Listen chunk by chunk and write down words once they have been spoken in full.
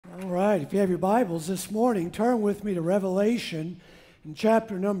right, if you have your Bibles this morning, turn with me to Revelation in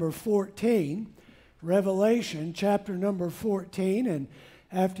chapter number 14. Revelation chapter number 14, and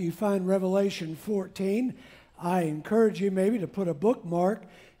after you find Revelation 14, I encourage you maybe to put a bookmark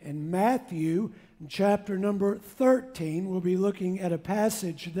in Matthew in chapter number 13. We'll be looking at a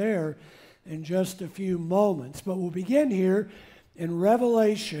passage there in just a few moments. But we'll begin here in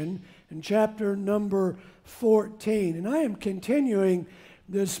Revelation in chapter number 14. And I am continuing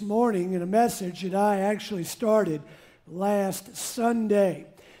this morning in a message that I actually started last Sunday.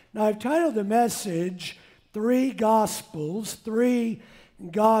 Now, I've titled the message, Three Gospels,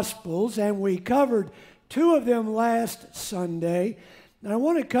 and we covered two of them last Sunday, and I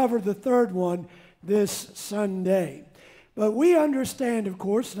want to cover the third one this Sunday. But we understand, of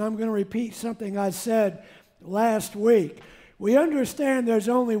course, and I'm going to repeat something I said last week, we understand there's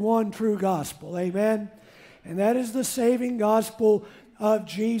only one true gospel, amen? And that is the saving gospel of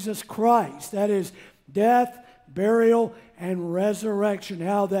Jesus Christ. That is death, burial, and resurrection.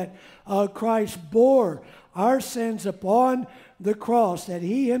 How that Christ bore our sins upon the cross, that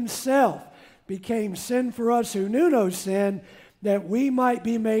He Himself became sin for us who knew no sin, that we might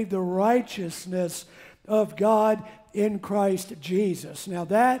be made the righteousness of God in Christ Jesus. Now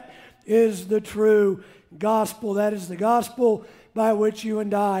that is the true gospel. That is the gospel by which you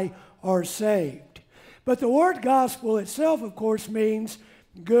and I are saved. But the word gospel itself, of course, means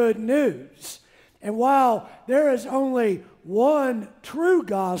good news. And while there is only one true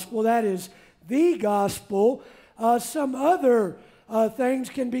gospel, that is the gospel, some other things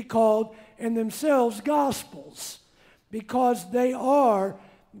can be called in themselves gospels because they are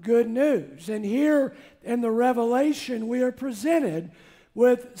good news. And here in the Revelation, we are presented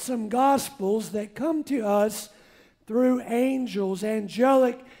with some gospels that come to us through angels,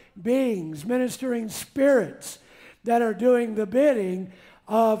 angelic beings, ministering spirits that are doing the bidding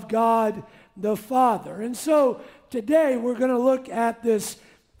of God the Father. And so today we're going to look at this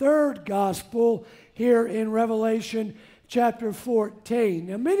third gospel here in Revelation chapter 14.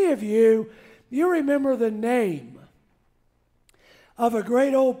 Now many of you remember the name of a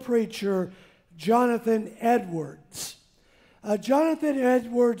great old preacher, Jonathan Edwards. Jonathan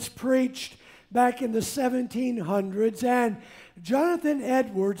Edwards preached back in the 1700s, and Jonathan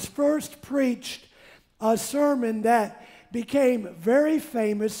Edwards first preached a sermon that became very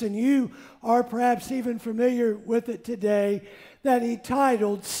famous, and you are perhaps even familiar with it today, that he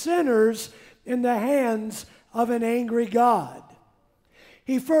titled Sinners in the Hands of an Angry God.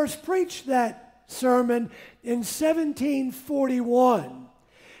 He first preached that sermon in 1741.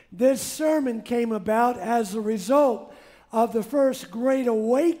 This sermon came about as a result of the first Great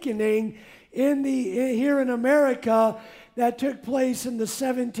Awakening here in America that took place in the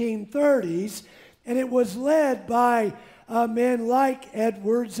 1730s, and it was led by men like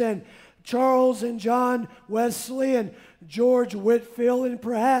Edwards and Charles and John Wesley and George Whitefield and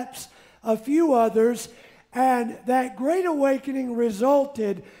perhaps a few others, and that Great Awakening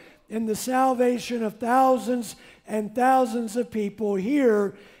resulted in the salvation of thousands and thousands of people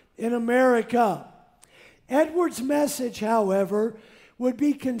here in America. Edwards' message, however, would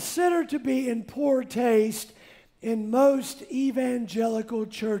be considered to be in poor taste in most evangelical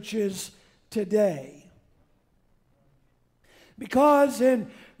churches today. Because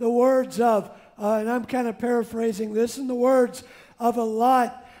in the words of, and I'm kind of paraphrasing this, in the words of a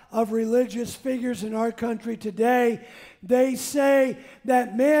lot of religious figures in our country today, they say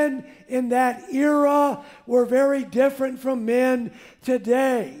that men in that era were very different from men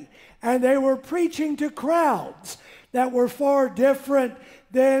today. And they were preaching to crowds that were far different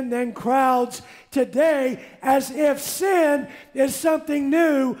than crowds today, as if sin is something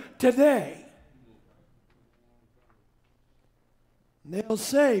new today. And they'll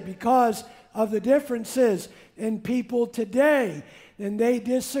say because of the differences in people today, then they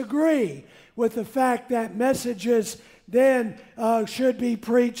disagree with the fact that messages then should be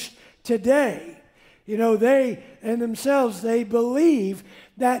preached today. You know, they in themselves, they believe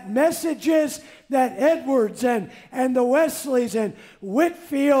that messages that Edwards and the Wesleys and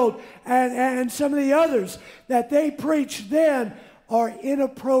Whitefield and some of the others that they preached then are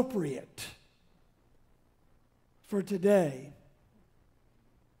inappropriate for today.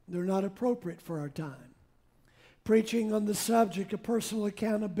 They're not appropriate for our time. Preaching on the subject of personal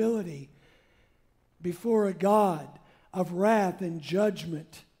accountability before a God of wrath and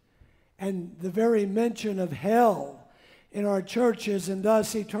judgment, and the very mention of hell in our churches and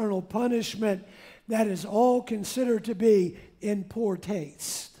thus eternal punishment, that is all considered to be in poor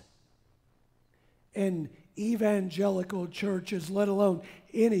taste in evangelical churches, let alone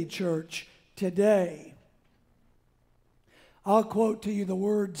any church today. I'll quote to you the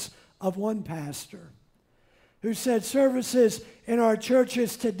words of one pastor who said services in our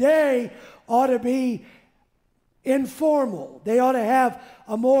churches today ought to be informal. They ought to have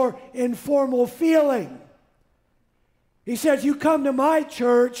a more informal feeling. He says, you come to my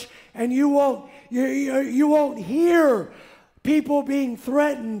church and you won't hear people being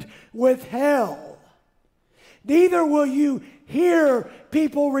threatened with hell. Neither will you hear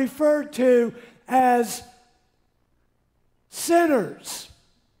people referred to as sinners.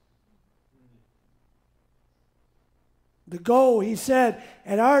 The goal, he said,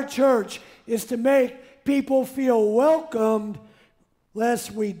 at our church is to make people feel welcomed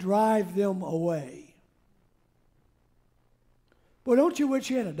lest we drive them away. Boy, don't you wish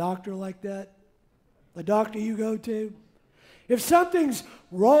you had a doctor like that? A doctor you go to? If something's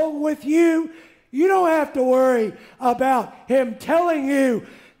wrong with you, you don't have to worry about him telling you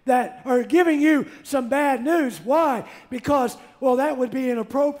that or giving you some bad news. Why? Because, well, that would be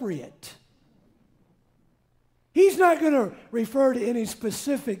inappropriate. He's not going to refer to any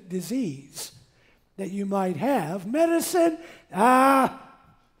specific disease that you might have. Medicine, my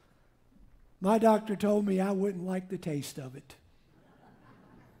doctor told me I wouldn't like the taste of it.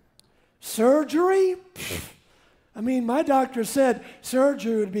 Surgery? I mean, my doctor said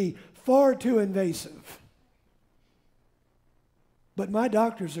surgery would be far too invasive. But my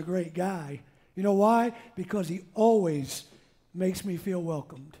doctor's a great guy. You know why? Because he always makes me feel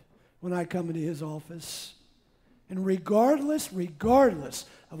welcomed when I come into his office. And regardless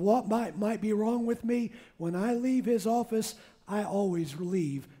of what might be wrong with me, when I leave his office, I always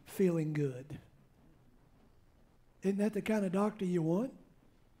leave feeling good. Isn't that the kind of doctor you want?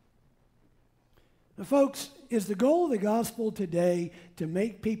 Now, folks, is the goal of the gospel today to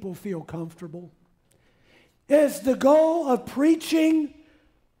make people feel comfortable? Is the goal of preaching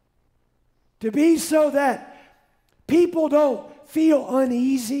to be so that people don't feel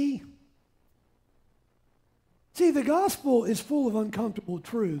uneasy? See, the gospel is full of uncomfortable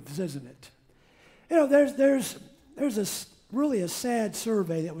truths, isn't it? You know, there's really a sad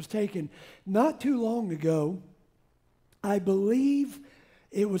survey that was taken not too long ago. I believe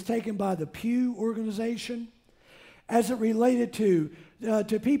it was taken by the Pew organization as it related to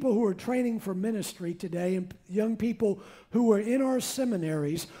people who are training for ministry today and young people who are in our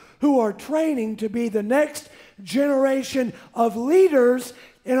seminaries who are training to be the next generation of leaders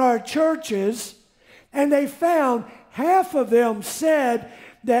in our churches. And they found half of them said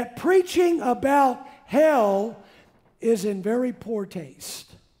that preaching about hell is in very poor taste.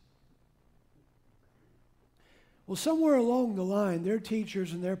 Well, somewhere along the line, their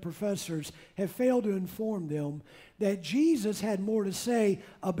teachers and their professors have failed to inform them that Jesus had more to say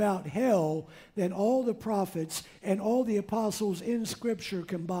about hell than all the prophets and all the apostles in Scripture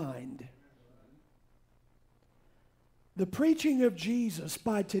combined. The preaching of Jesus,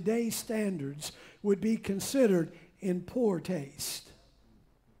 by today's standards, would be considered in poor taste.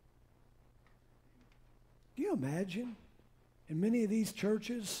 Do you imagine in many of these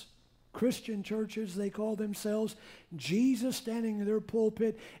churches, Christian churches, they call themselves, Jesus standing in their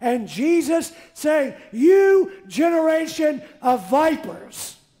pulpit and Jesus saying, "You generation of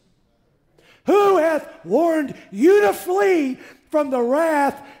vipers, who hath warned you to flee from the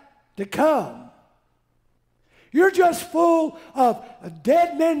wrath to come? You're just full of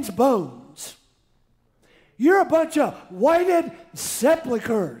dead men's bones. You're a bunch of whited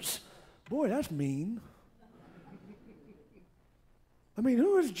sepulchres." Boy, that's mean. I mean,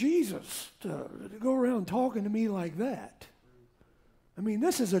 who is Jesus to go around talking to me like that? I mean,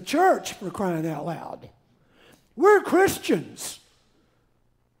 this is a church, for crying out loud. We're Christians.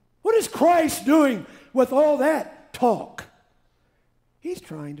 What is Christ doing with all that talk? He's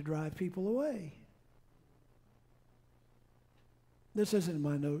trying to drive people away. This isn't in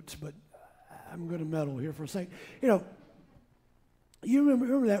my notes, but I'm going to meddle here for a second. You know, you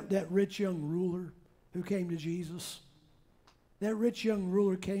remember that rich young ruler who came to Jesus? That rich young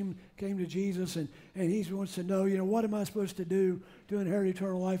ruler came to Jesus, and he wants to know, what am I supposed to do to inherit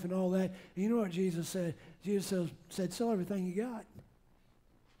eternal life and all that? And you know what Jesus said? Jesus said, sell everything you got.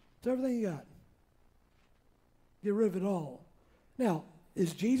 Sell everything you got. Get rid of it all. Now,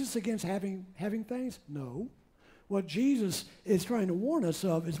 is Jesus against having things? No. What Jesus is trying to warn us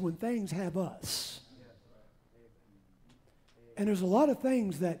of is when things have us. And there's a lot of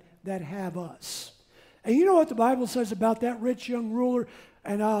things that have us. And you know what the Bible says about that rich young ruler?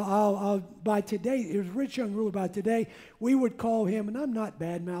 And by today, it was a rich young ruler. By today, we would call him, and I'm not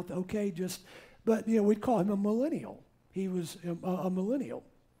bad-mouthed, okay, but we'd call him a millennial. He was a millennial.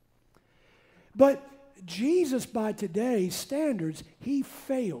 But Jesus, by today's standards, he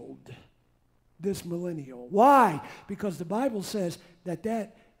failed this millennial. Why? Because the Bible says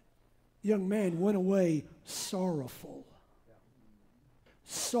that young man went away sorrowful.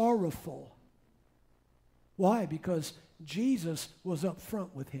 Sorrowful. Why? Because Jesus was up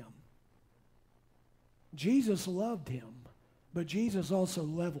front with him. Jesus loved him, but Jesus also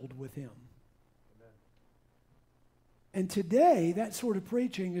leveled with him. Amen. And today, that sort of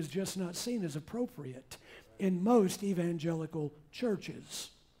preaching is just not seen as appropriate in most evangelical churches.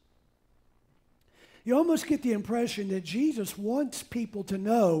 You almost get the impression that Jesus wants people to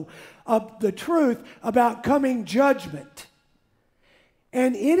know the truth about coming judgment.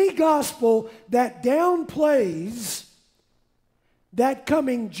 And any gospel that downplays that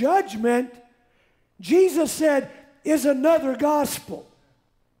coming judgment, Jesus said, is another gospel.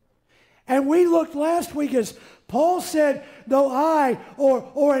 And we looked last week as Paul said, though I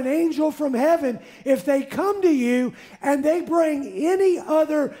or an angel from heaven, if they come to you and they bring any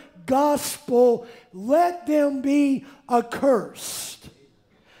other gospel, let them be accursed.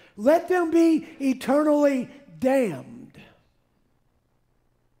 Let them be eternally damned.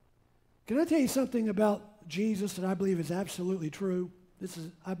 Can I tell you something about Jesus that I believe is absolutely true?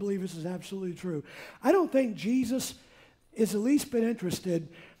 I believe this is absolutely true. I don't think Jesus is the least bit interested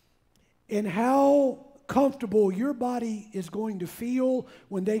in how comfortable your body is going to feel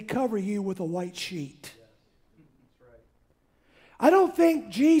when they cover you with a white sheet. I don't think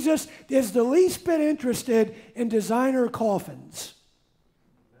Jesus is the least bit interested in designer coffins.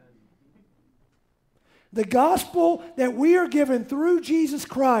 The gospel that we are given through Jesus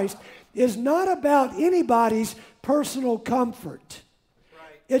Christ is not about anybody's personal comfort.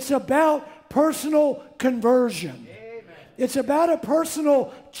 It's about personal conversion. Amen. It's about a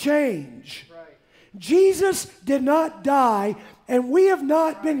personal change. Right. Jesus did not die, and we have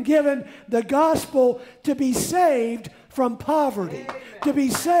not been given the gospel to be saved from poverty, Amen. To be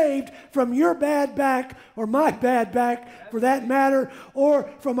saved from your bad back or my bad back for that matter, or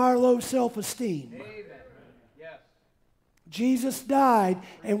from our low self-esteem. Amen. Jesus died,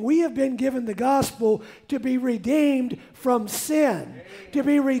 and we have been given the gospel to be redeemed from sin, to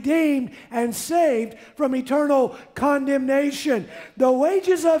be redeemed and saved from eternal condemnation. The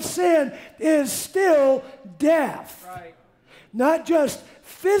wages of sin is still death. Right. Not just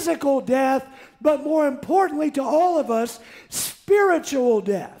physical death, but more importantly to all of us, spiritual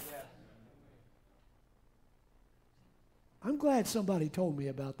death. I'm glad somebody told me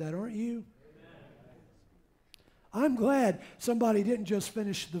about that, aren't you? I'm glad somebody didn't just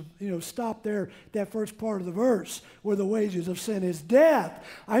finish stop there, that first part of the verse where the wages of sin is death.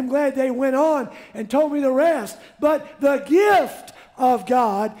 I'm glad they went on and told me the rest. But the gift of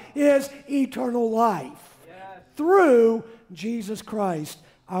God is eternal life through Jesus Christ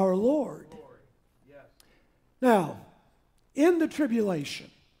our Lord. Now, in the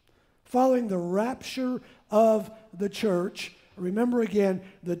tribulation, following the rapture of the church, remember again,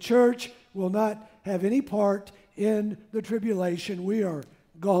 the church will not have any part in the tribulation. We are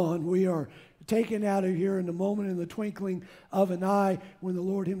gone. We are taken out of here in the moment, in the twinkling of an eye, when the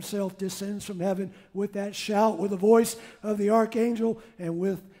Lord himself descends from heaven with that shout, with the voice of the archangel, and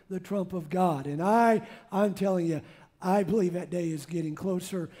with the trump of God. And I'm telling you, I believe that day is getting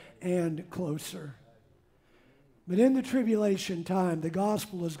closer and closer. But in the tribulation time, the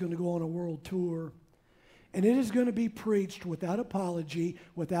gospel is going to go on a world tour. And it is going to be preached without apology,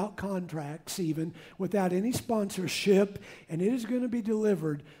 without contracts even, without any sponsorship, and it is going to be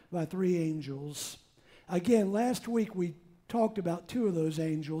delivered by 3 angels. Again, last week we talked about 2 of those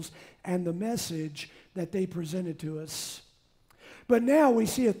angels and the message that they presented to us. But now we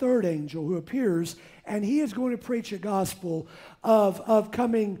see a 3rd angel who appears, and he is going to preach a gospel of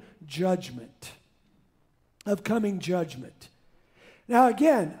coming judgment. Of coming judgment. Now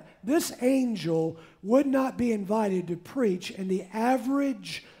again, this angel would not be invited to preach in the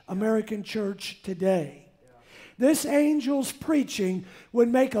average American church today. This angel's preaching would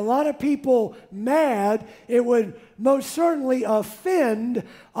make a lot of people mad. It would most certainly offend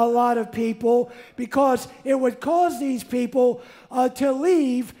a lot of people, because it would cause these people to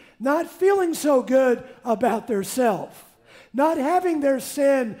leave not feeling so good about themselves, not having their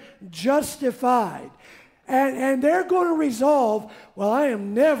sin justified. And they're going to resolve, well, I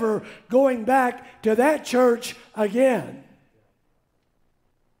am never going back to that church again.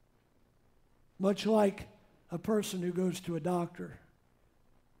 Much like a person who goes to a doctor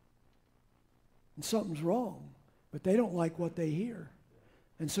and something's wrong, but they don't like what they hear.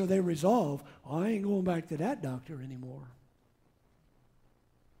 And so they resolve, I ain't going back to that doctor anymore.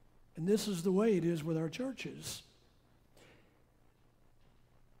 And this is the way it is with our churches.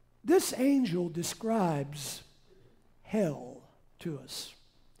 This angel describes hell to us.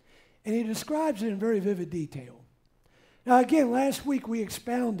 And he describes it in very vivid detail. Now, again, last week we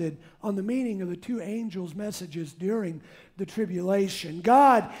expounded on the meaning of the two angels' messages during the tribulation.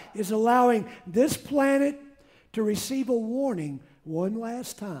 God is allowing this planet to receive a warning one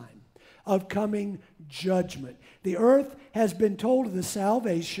last time of coming judgment. The earth has been told of the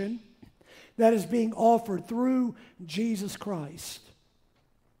salvation that is being offered through Jesus Christ.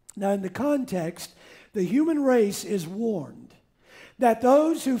 Now, in the context, the human race is warned that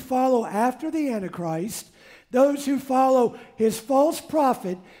those who follow after the Antichrist, those who follow his false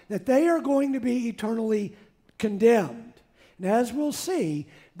prophet, that they are going to be eternally condemned. And as we'll see,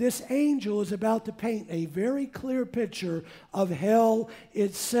 this angel is about to paint a very clear picture of hell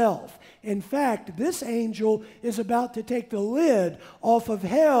itself. In fact, this angel is about to take the lid off of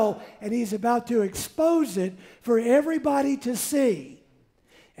hell, and he's about to expose it for everybody to see.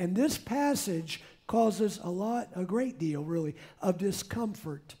 And this passage causes a great deal, really, of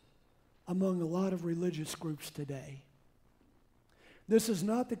discomfort among a lot of religious groups today. This is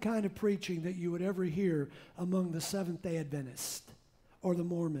not the kind of preaching that you would ever hear among the Seventh-day Adventists or the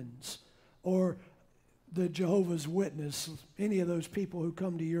Mormons or the Jehovah's Witness, any of those people who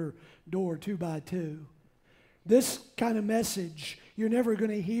come to your door 2 by 2. This kind of message you're never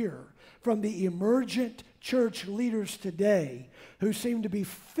going to hear from the emergent church leaders today who seem to be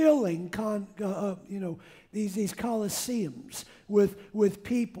filling these coliseums with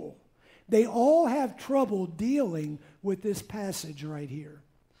people. They all have trouble dealing with this passage right here.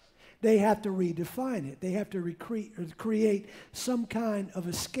 They have to redefine it. They have to create some kind of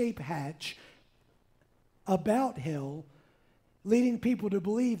escape hatch about hell, leading people to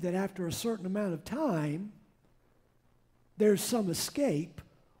believe that after a certain amount of time, there's some escape,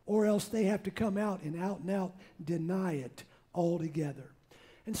 or else they have to come out and deny it altogether.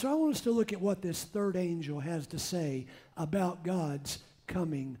 And so I want us to look at what this third angel has to say about God's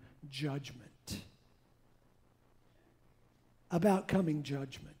coming judgment. About coming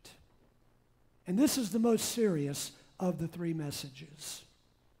judgment. And this is the most serious of the three messages.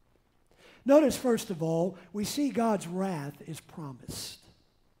 Notice, first of all, we see God's wrath is promised.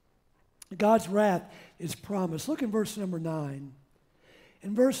 God's wrath is promised. Look in verse number 9.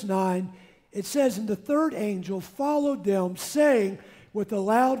 In verse 9, it says, "And the third angel followed them, saying with a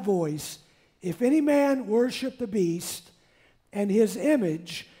loud voice, If any man worship the beast and his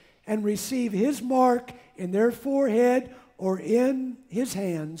image, and receive his mark in their forehead or in his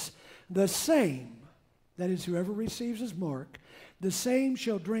hands, the same," that is, whoever receives his mark, "the same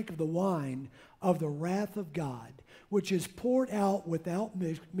shall drink of the wine of the wrath of God, which is poured out without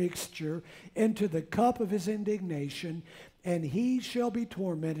mixture into the cup of his indignation, and he shall be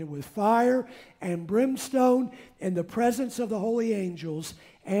tormented with fire and brimstone in the presence of the holy angels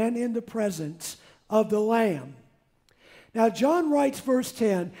and in the presence of the Lamb." Now, John writes, verse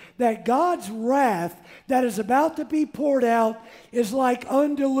 10, that God's wrath that is about to be poured out is like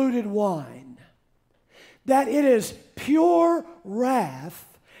undiluted wine. That it is pure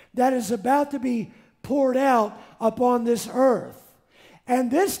wrath that is about to be poured out upon this earth.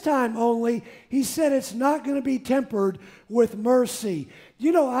 And this time only, he said it's not going to be tempered with mercy.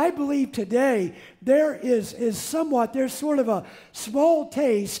 You know, I believe today there's sort of a small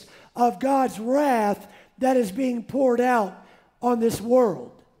taste of God's wrath that is being poured out on this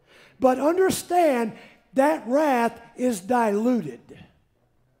world. But understand that wrath is diluted.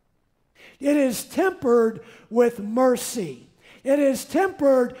 It is tempered with mercy. It is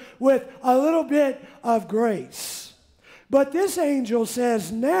tempered with a little bit of grace. But this angel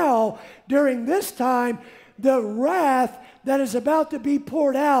says now, during this time, the wrath that is about to be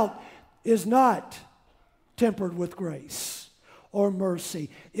poured out is not tempered with grace or mercy.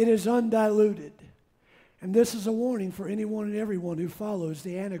 It is undiluted. And this is a warning for anyone and everyone who follows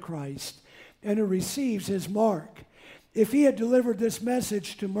the Antichrist and who receives his mark. If he had delivered this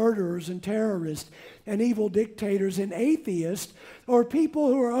message to murderers and terrorists and evil dictators and atheists, or people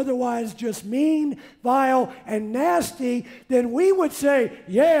who are otherwise just mean, vile, and nasty, then we would say,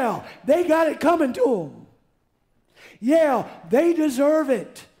 yeah, they got it coming to them. Yeah, they deserve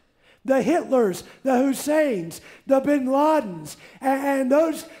it. The Hitlers, the Husseins, the Bin Ladens, and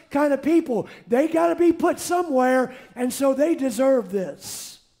those kind of people, they got to be put somewhere, and so they deserve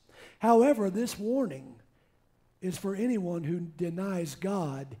this. However, this warning is for anyone who denies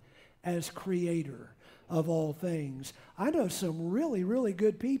God as creator of all things. I know some really, really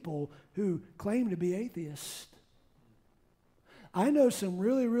good people who claim to be atheists. I know some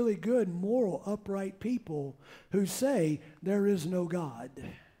really, really good, moral, upright people who say there is no God.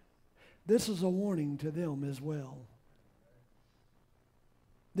 This is a warning to them as well.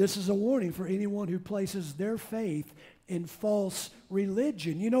 This is a warning for anyone who places their faith in false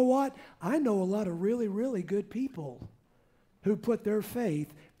religion. You know what? I know a lot of really, really good people who put their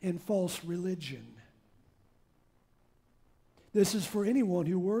faith in false religion. This is for anyone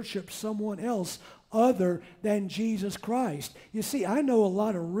who worships someone else other than Jesus Christ. You see, I know a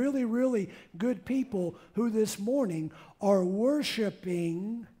lot of really, really good people who this morning are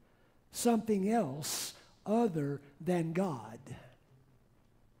worshiping something else other than God.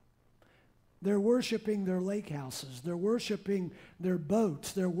 They're worshiping their lake houses. They're worshiping their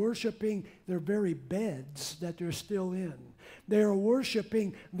boats. They're worshiping their very beds that they're still in. They are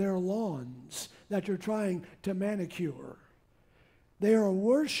worshiping their lawns that they're trying to manicure. They are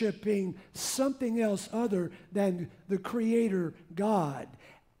worshiping something else other than the Creator God.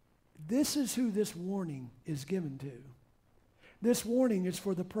 This is who this warning is given to. This warning is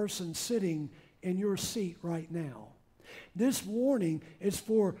for the person sitting in your seat right now. This warning is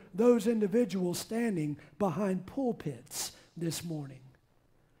for those individuals standing behind pulpits this morning.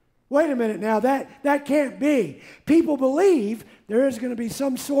 Wait a minute now, that can't be. People believe there is going to be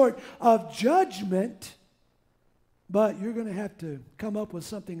some sort of judgment, but you're going to have to come up with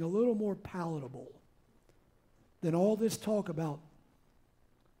something a little more palatable than all this talk about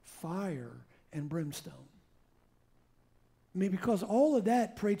fire and brimstone. I mean, because all of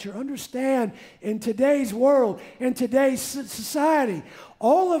that, preacher, understand in today's world, in today's society,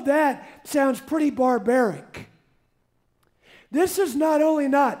 all of that sounds pretty barbaric. This is not only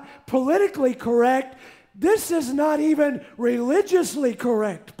not politically correct, this is not even religiously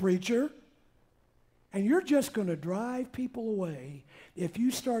correct, preacher. And you're just going to drive people away if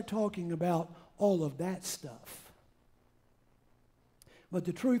you start talking about all of that stuff. But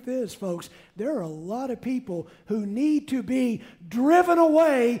the truth is, folks, there are a lot of people who need to be driven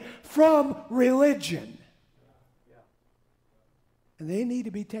away from religion. And they need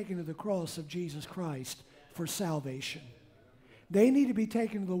to be taken to the cross of Jesus Christ for salvation. They need to be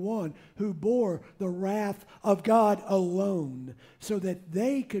taken to the one who bore the wrath of God alone so that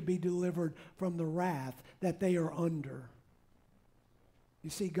they could be delivered from the wrath that they are under. You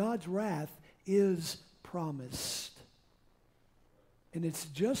see, God's wrath is promised. And it's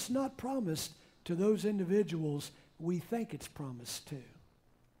just not promised to those individuals we think it's promised to.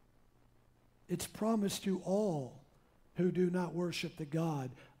 It's promised to all who do not worship the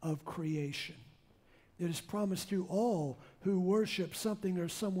God of creation. It is promised to all who worship something or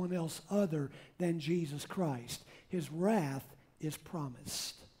someone else other than Jesus Christ. His wrath is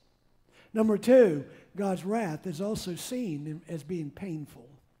promised. Number two, God's wrath is also seen as being painful.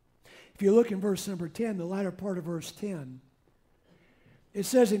 If you look in verse number 10, the latter part of verse 10, it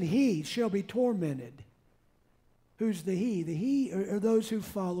says, and he shall be tormented. Who's the he? The he are those who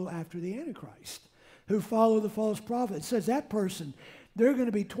follow after the Antichrist, who follow the false prophet. It says that person, they're going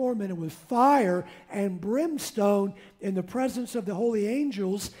to be tormented with fire and brimstone in the presence of the holy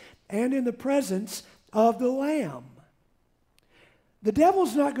angels and in the presence of the Lamb. The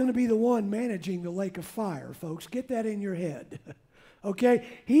devil's not going to be the one managing the lake of fire, folks. Get that in your head. Okay?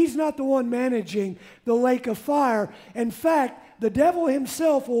 He's not the one managing the lake of fire. In fact, the devil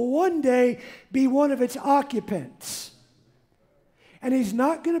himself will one day be one of its occupants. And he's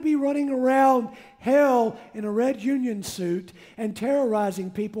not going to be running around hell in a red Union suit and terrorizing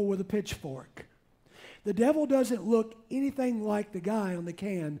people with a pitchfork. The devil doesn't look anything like the guy on the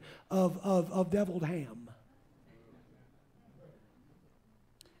can of deviled ham.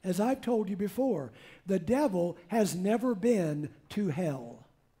 As I've told you before, the devil has never been to hell.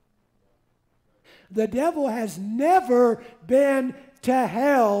 The devil has never been to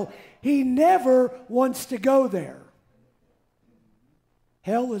hell. He never wants to go there.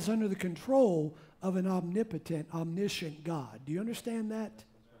 Hell is under the control of an omnipotent, omniscient God. Do you understand that?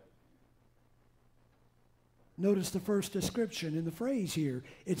 Notice the first description in the phrase here.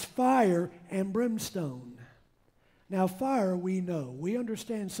 It's fire and brimstone. Now, fire we know. We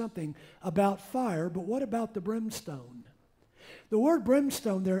understand something about fire, but what about the brimstone? The word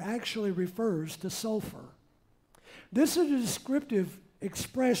brimstone there actually refers to sulfur. This is a descriptive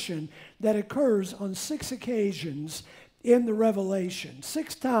expression that occurs on 6 occasions in the Revelation.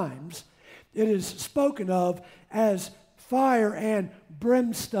 6 times it is spoken of as fire and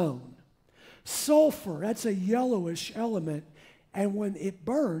brimstone. Sulfur, that's a yellowish element, and when it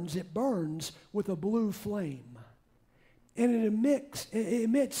burns with a blue flame. And it emits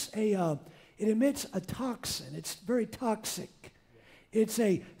a toxin. It's very toxic. It's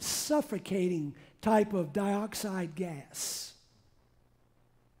a suffocating type of dioxide gas.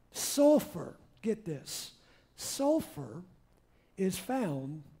 Sulfur, get this, sulfur is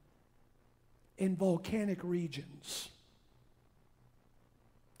found in volcanic regions.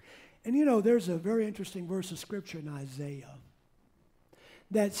 And you know, there's a very interesting verse of Scripture in Isaiah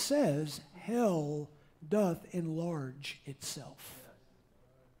that says hell doth enlarge itself.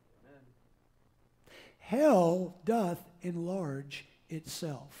 Hell doth enlarge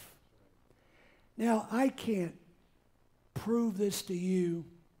itself. Now, I can't prove this to you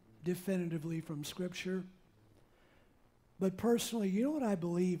definitively from Scripture, but personally, you know what I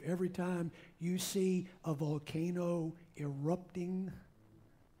believe every time you see a volcano erupting?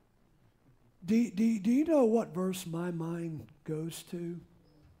 Do you know what verse my mind goes to?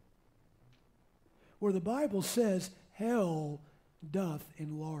 Where the Bible says, hell doth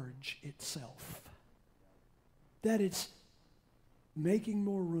enlarge itself. That it's making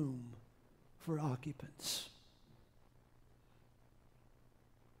more room for occupants.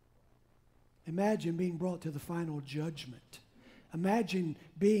 Imagine being brought to the final judgment. Imagine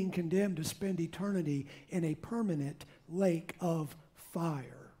being condemned to spend eternity in a permanent lake of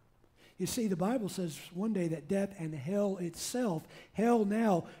fire. You see, the Bible says one day that death and hell itself, hell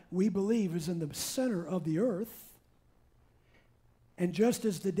now, we believe, is in the center of the earth. And just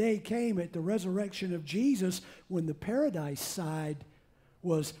as the day came at the resurrection of Jesus, when the paradise side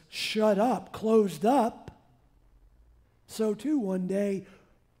was shut up, closed up, so too one day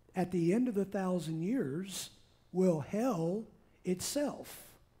at the end of the 1,000 years will hell itself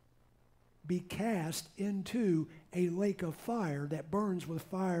be cast into a lake of fire that burns with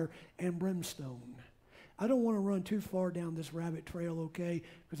fire and brimstone. I don't want to run too far down this rabbit trail, okay,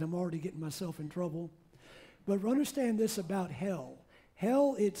 because I'm already getting myself in trouble. But understand this about hell.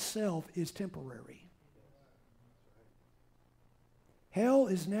 Hell itself is temporary. Hell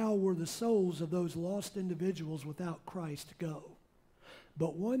is now where the souls of those lost individuals without Christ go.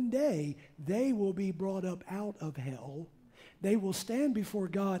 But one day, they will be brought up out of hell. They will stand before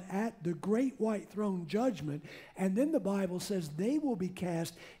God at the great white throne judgment, and then the Bible says they will be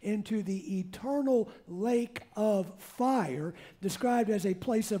cast into the eternal lake of fire, described as a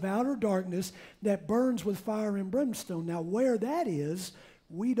place of outer darkness that burns with fire and brimstone. Now, where that is,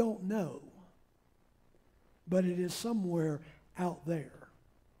 we don't know, but it is somewhere out there.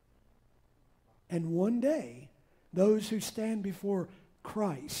 And one day, those who stand before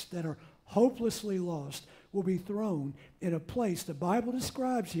Christ that are hopelessly lost will be thrown in a place the Bible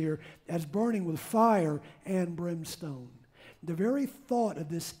describes here as burning with fire and brimstone. The very thought of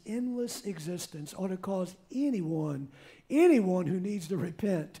this endless existence ought to cause anyone who needs to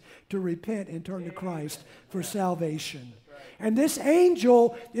repent and turn to Christ for salvation. And this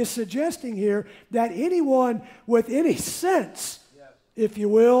angel is suggesting here that anyone with any sense, if you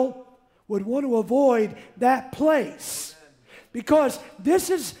will, would want to avoid that place. Because this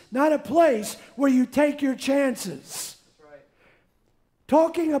is not a place where you take your chances. That's right.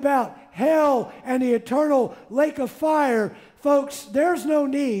 Talking about hell and the eternal lake of fire, folks, there's no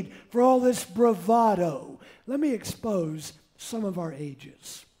need for all this bravado. Let me expose some of our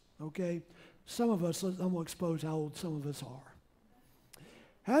ages, okay? Some of us, I'm going to expose how old some of us are.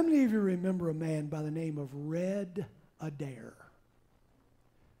 How many of you remember a man by the name of Red Adair?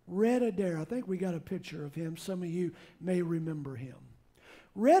 Red Adair, I think we got a picture of him. Some of you may remember him.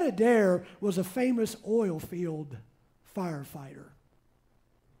 Red Adair was a famous oil field firefighter.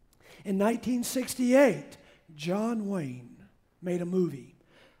 In 1968, John Wayne made a movie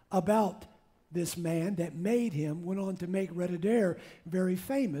about this man that made him, went on to make Red Adair very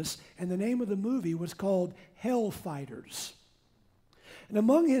famous, and the name of the movie was called Hellfighters. And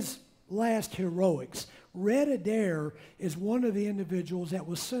among his last heroics, Red Adair is one of the individuals that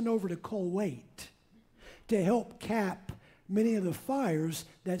was sent over to Kuwait to help cap many of the fires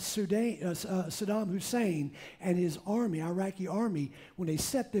that Saddam Hussein and his army, Iraqi army, when they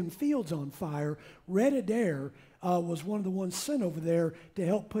set them fields on fire, Red Adair was one of the ones sent over there to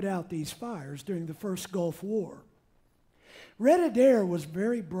help put out these fires during the first Gulf War. Red Adair was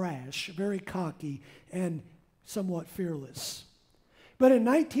very brash, very cocky, and somewhat fearless. But in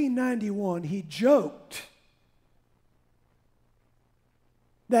 1991, he joked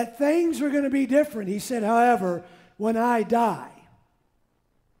that things were going to be different. He said, however, when I die.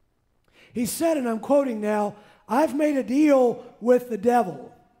 He said, and I'm quoting now, I've made a deal with the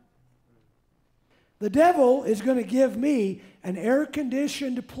devil. The devil is going to give me an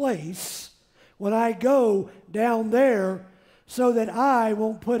air-conditioned place when I go down there so that I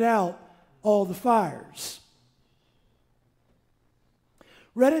won't put out all the fires.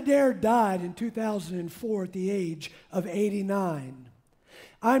 Red Adair died in 2004 at the age of 89.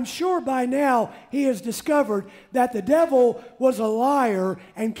 I'm sure by now he has discovered that the devil was a liar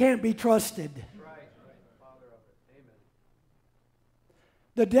and can't be trusted.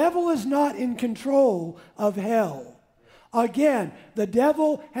 The devil is not in control of hell. Again, the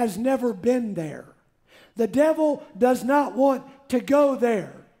devil has never been there. The devil does not want to go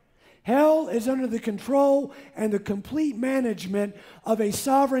there. Hell is under the control and the complete management of a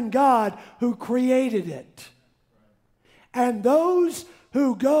sovereign God who created it. And those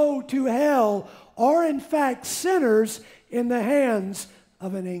who go to hell are in fact sinners in the hands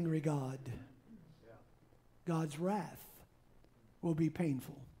of an angry God. God's wrath will be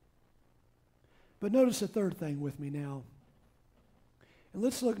painful. But notice the third thing with me now. And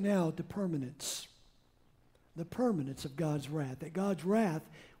let's look now at the permanence. The permanence of God's wrath. That God's wrath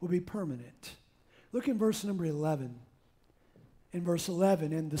will be permanent. Look in verse number 11. In verse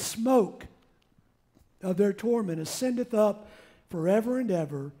 11, and the smoke of their torment ascendeth up forever and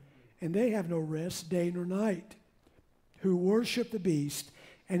ever, and they have no rest day nor night, who worship the beast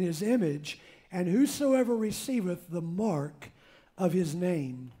and his image, and whosoever receiveth the mark of his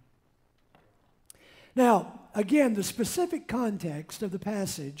name. Now, again, the specific context of the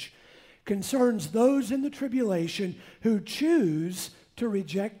passage concerns those in the tribulation who choose to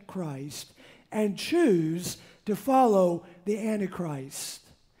reject Christ and choose to follow the Antichrist.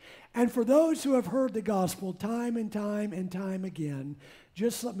 And for those who have heard the gospel time and time and time again,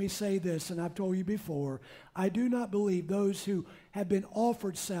 just let me say this, and I've told you before, I do not believe those who have been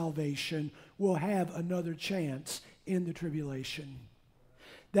offered salvation will have another chance in the tribulation.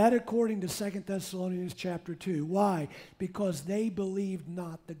 That according to 2 Thessalonians chapter 2. Why? Because they believed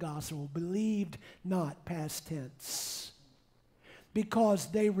not the gospel. Believed not, past tense. Because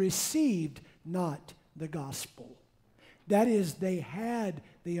they received not the gospel. That is, they had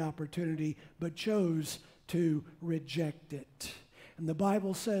the opportunity but chose to reject it. And the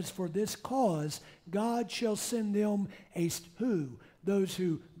Bible says, for this cause God shall send them who? Those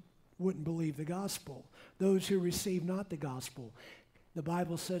who wouldn't believe the gospel. Those who receive not the gospel. The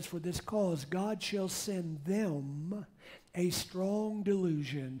Bible says, for this cause God shall send them a strong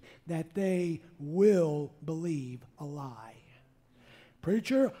delusion that they will believe a lie.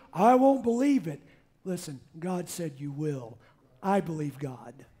 Preacher, I won't believe it. Listen, God said you will. I believe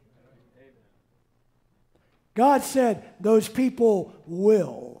God. God said those people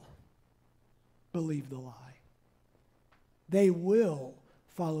will believe the lie. They will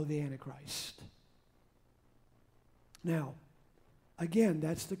follow the Antichrist. Now, again,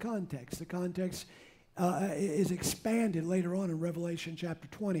 that's the context. The context is expanded later on in Revelation chapter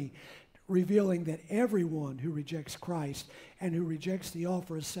 20, revealing that everyone who rejects Christ and who rejects the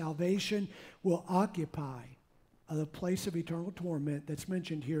offer of salvation will occupy the place of eternal torment that's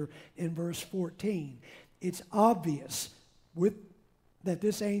mentioned here in verse 14. It's obvious that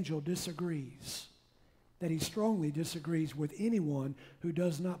this angel disagrees, that he strongly disagrees with anyone who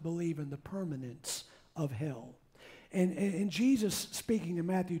does not believe in the permanence of hell. And Jesus, speaking in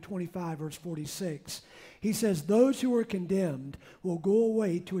Matthew 25, verse 46, he says, those who are condemned will go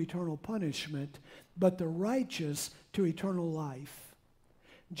away to eternal punishment, but the righteous to eternal life.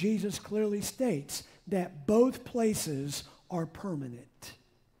 Jesus clearly states that both places are permanent.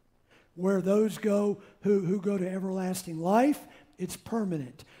 Where those go who go to everlasting life, it's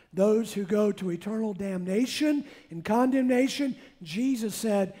permanent. Those who go to eternal damnation and condemnation, Jesus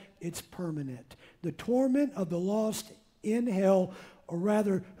said it's permanent. The torment of the lost in hell, or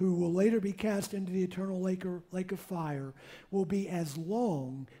rather who will later be cast into the eternal lake of fire, will be as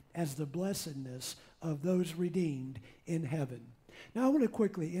long as the blessedness of those redeemed in heaven. Now I want to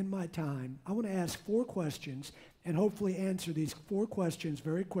quickly, in my time, I want to ask 4 questions and hopefully answer these 4 questions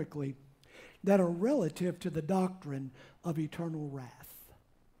very quickly that are relative to the doctrine of eternal wrath.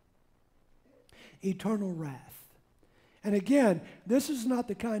 Eternal wrath. And again, this is not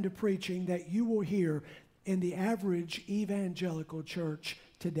the kind of preaching that you will hear in the average evangelical church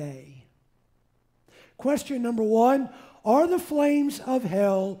today. Question number 1, are the flames of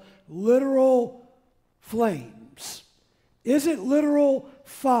hell literal flames? Is it literal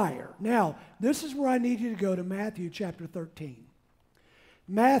fire? Now, this is where I need you to go to Matthew chapter 13.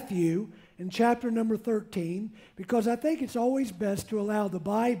 Matthew in chapter number 13, because I think it's always best to allow the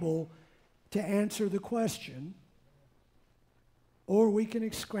Bible to answer the question, or we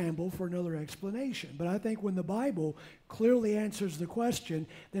can scramble for another explanation. But I think when the Bible clearly answers the question,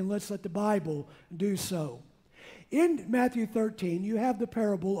 then let's let the Bible do so. In Matthew 13, you have the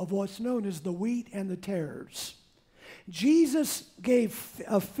parable of what's known as the wheat and the tares. Jesus gave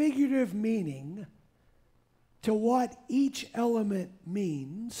a figurative meaning to what each element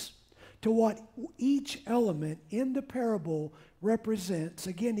means, to what each element in the parable represents.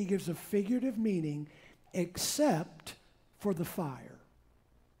 Again, he gives a figurative meaning, except for the fire.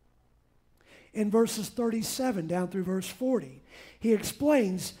 In verses 37 down through verse 40, he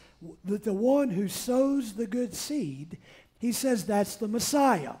explains that the one who sows the good seed, he says that's the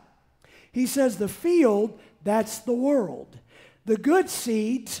Messiah. He says the field, that's the world. The good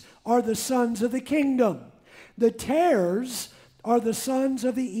seeds are the sons of the kingdom. The tares are the sons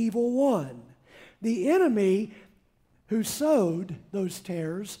of the evil one. The enemy who sowed those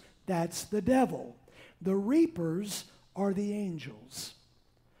tares, that's the devil. The reapers are the angels.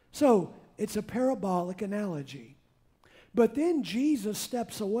 So it's a parabolic analogy. But then Jesus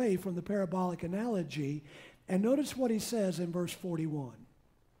steps away from the parabolic analogy, and notice what he says in verse 41.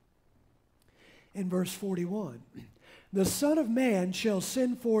 In verse 41, the Son of Man shall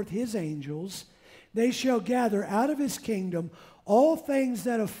send forth his angels. They shall gather out of his kingdom all things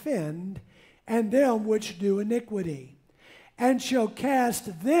that offend, and them which do iniquity, and shall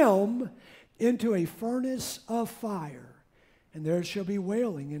cast them into a furnace of fire, and there shall be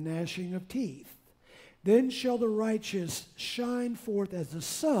wailing and gnashing of teeth. Then shall the righteous shine forth as the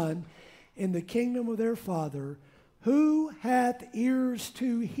sun in the kingdom of their Father. Who hath ears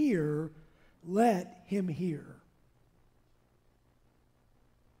to hear, let him hear.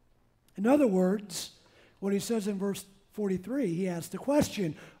 In other words, what he says in verse 43, he asks the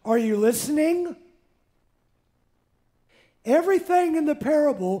question, are you listening? Everything in the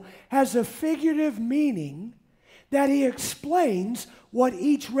parable has a figurative meaning that he explains what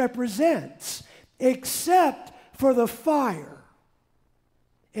each represents, except for the fire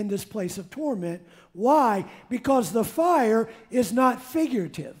in this place of torment. Why? Because the fire is not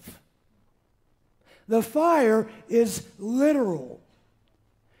figurative. The fire is literal.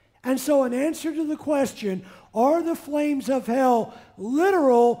 And so in answer to the question, are the flames of hell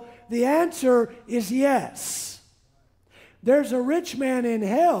literal? The answer is yes. There's a rich man in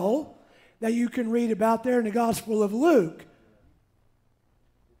hell that you can read about there in the Gospel of Luke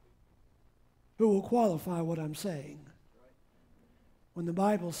who will qualify what I'm saying. When the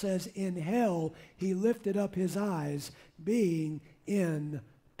Bible says in hell he lifted up his eyes, being in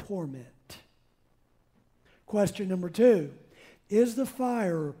torment. Question number 2, is the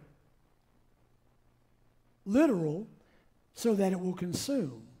fire literal so that it will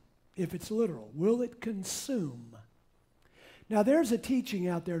consume? If it's literal, will it consume? Now there's a teaching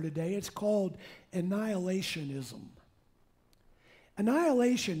out there today, it's called annihilationism.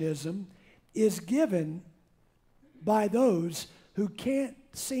 Annihilationism is given by those who can't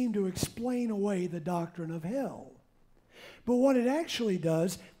seem to explain away the doctrine of hell. But what it actually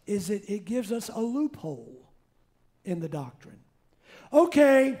does is it gives us a loophole in the doctrine.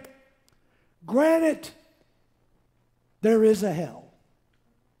 Okay, granted, there is a hell.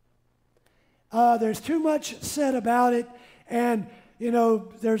 There's too much said about it, and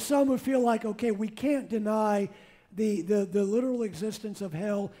there's some who feel like, okay, we can't deny the literal existence of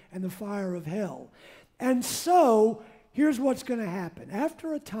hell and the fire of hell. And so here's what's going to happen.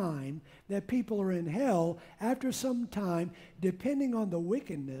 After a time that people are in hell, after some time, depending on the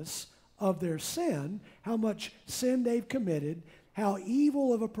wickedness of their sin, how much sin they've committed, how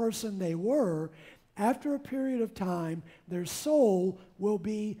evil of a person they were, after a period of time, their soul will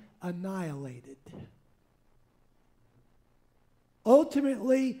be annihilated.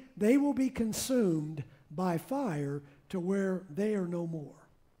 Ultimately, they will be consumed by fire to where they are no more.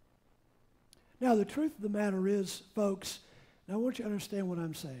 Now, the truth of the matter is, folks, and I want you to understand what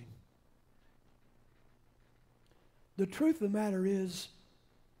I'm saying. The truth of the matter is,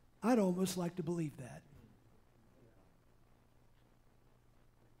 I'd almost like to believe that.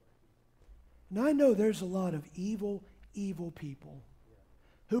 And I know there's a lot of evil people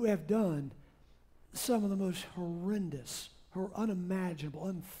who have done some of the most horrendous, unimaginable,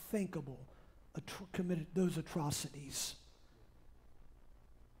 unthinkable, committed those atrocities.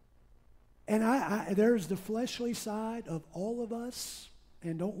 And there's the fleshly side of all of us,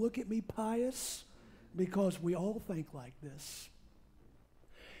 and don't look at me pious, because we all think like this.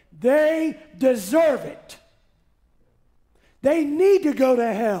 They deserve it. They need to go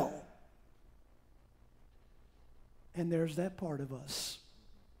to hell. And there's that part of us.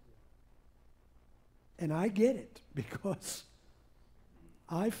 And I get it, because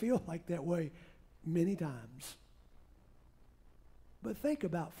I feel like that way many times. But think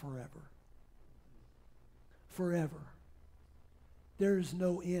about forever. Forever. There is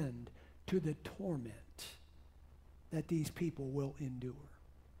no end to the torment that these people will endure.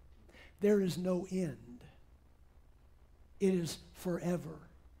 There is no end. It is forever.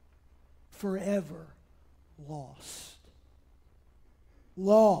 Forever lost.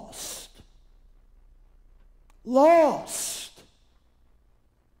 Lost. Lost.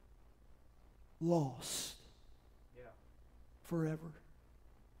 Lost. Yeah. Forever.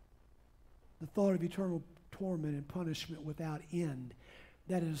 The thought of eternal torment and punishment without end,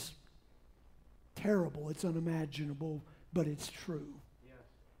 that is terrible. It's unimaginable, but it's true. Yes.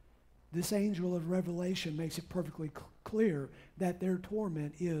 This angel of Revelation makes it perfectly clear that their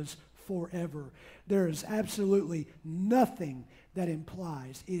torment is forever. There is absolutely nothing that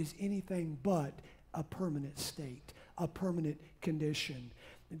implies it is anything but a permanent state, a permanent condition.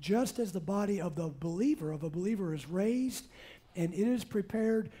 Just as the body of a believer is raised and it is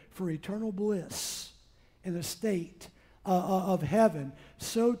prepared for eternal bliss in a state of heaven,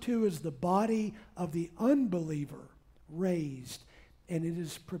 so too is the body of the unbeliever raised and it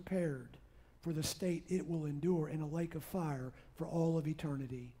is prepared for the state it will endure in a lake of fire for all of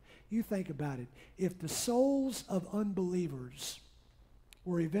eternity. You think about it. If the souls of unbelievers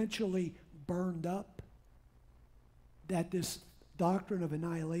were eventually burned up, that this doctrine of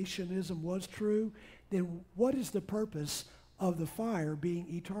annihilationism was true, then what is the purpose of the fire being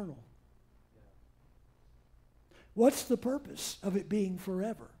eternal? What's the purpose of it being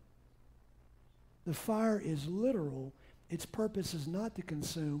forever? The fire is literal. Its purpose is not to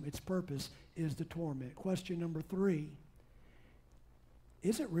consume. Its purpose is to torment. Question number 3.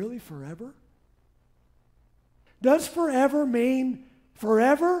 Is it really forever? Does forever mean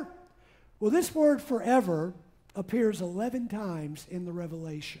forever? Well, this word forever appears 11 times in the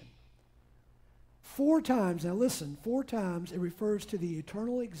Revelation. 4 times, now listen, 4 times it refers to the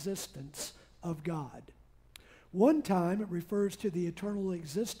eternal existence of God. 1 time it refers to the eternal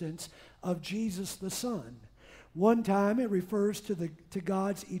existence of Jesus the Son. 1 time it refers to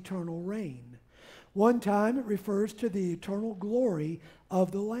God's eternal reign. 1 time it refers to the eternal glory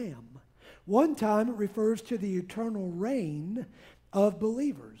of the Lamb. 1 time it refers to the eternal reign of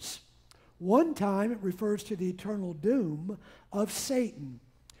believers. 1 time it refers to the eternal doom of Satan.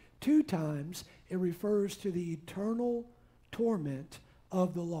 2 times it refers to the eternal torment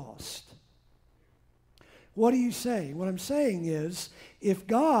of the lost. What do you say? What I'm saying is, if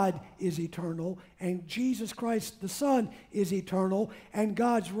God is eternal and Jesus Christ the Son is eternal and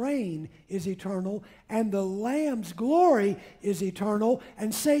God's reign is eternal and the Lamb's glory is eternal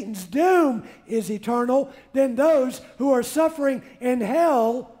and Satan's doom is eternal, then those who are suffering in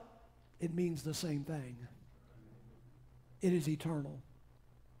hell, it means the same thing. It is eternal.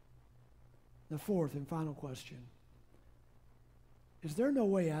 The 4th and final question. Is there no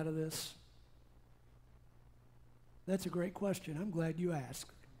way out of this? That's a great question. I'm glad you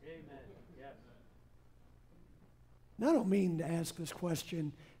asked. Amen. Yes. And I don't mean to ask this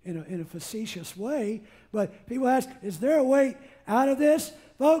question in a facetious way, but people ask, is there a way out of this?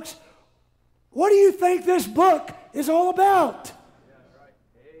 Folks, what do you think this book is all about? Yeah, right.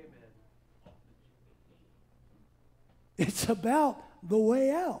 Amen. It's about the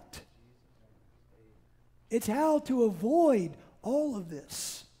way out. It's how to avoid all of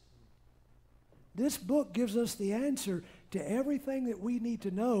this. This book gives us the answer to everything that we need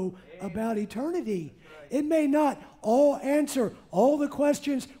to know about eternity. It may not all answer all the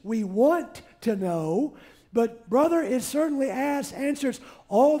questions we want to know, but brother, it certainly answers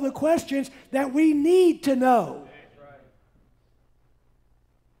all the questions that we need to know.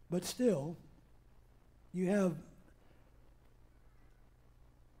 But still, you have,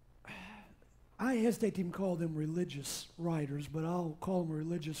 I hesitate to even call them religious writers, but I'll call them a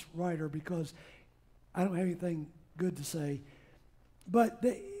religious writer because I don't have anything good to say. But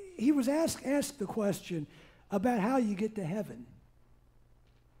he was asked the question about how you get to heaven.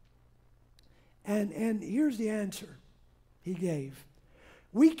 And here's the answer he gave.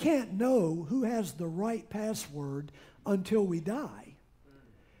 We can't know who has the right password until we die.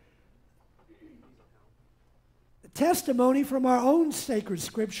 The testimony from our own sacred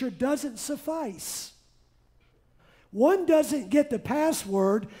scripture doesn't suffice. One doesn't get the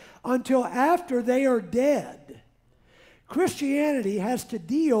password until after they are dead. Christianity has to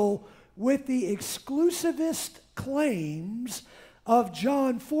deal with the exclusivist claims of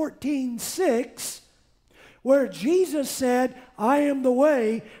John 14:6, where Jesus said, I am the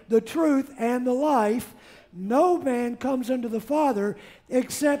way, the truth, and the life. No man comes unto the Father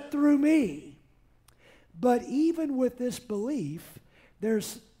except through me. But even with this belief,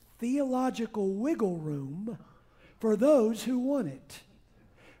 there's theological wiggle room for those who want it.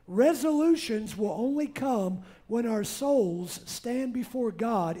 Resolutions will only come when our souls stand before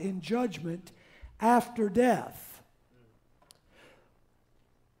God in judgment after death.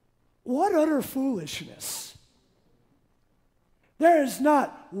 What utter foolishness. There is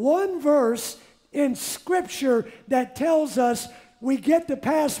not one verse in Scripture that tells us we get the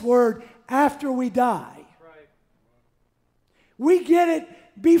password after we die. Right. We get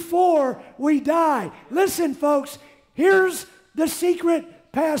it before we die. Listen, folks, here's the secret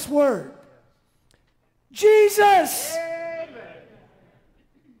password. Jesus! Amen.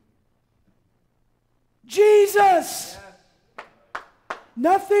 Jesus!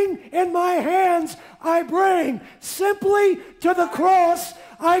 Nothing in my hands I bring. Simply to the cross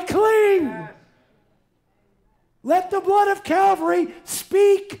I cling. Let the blood of Calvary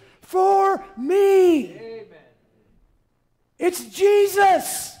speak for me. Amen. It's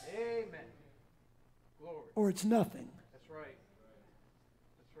Jesus. Amen. Glory. Or it's nothing. That's right.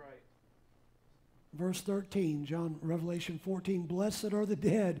 That's right. Verse 13, Revelation 14, blessed are the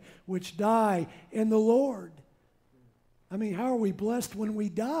dead which die in the Lord. I mean, how are we blessed when we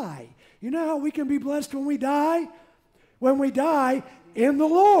die? You know how we can be blessed when we die? When we die in the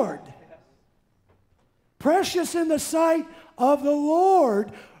Lord. Precious in the sight of the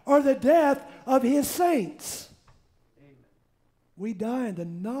Lord are the death of his saints. Amen. We die in the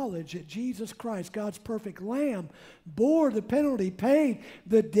knowledge that Jesus Christ, God's perfect Lamb, bore the penalty, paid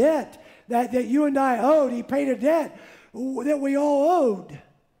the debt that you and I owed. He paid a debt that we all owed.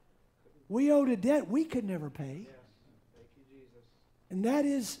 We owed a debt we could never pay. Yes. Thank you, Jesus. And that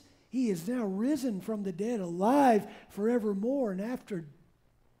is, he is now risen from the dead, alive forevermore. And after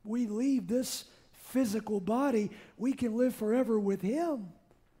we leave this physical body, we can live forever with him.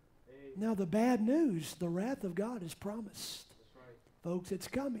 Amen. Now the bad news, the wrath of God is promised. That's right. Folks, it's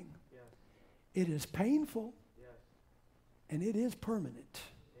coming. Yes. It is painful, Yes. and it is permanent.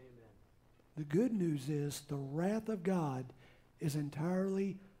 Amen. The good news is the wrath of God is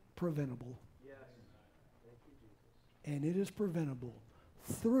entirely preventable. Yes. Thank you, Jesus. And it is preventable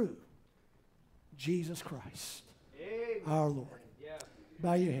through Jesus Christ, Amen. our Lord. Yes.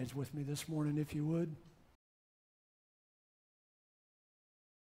 Bow your heads with me this morning, if you would.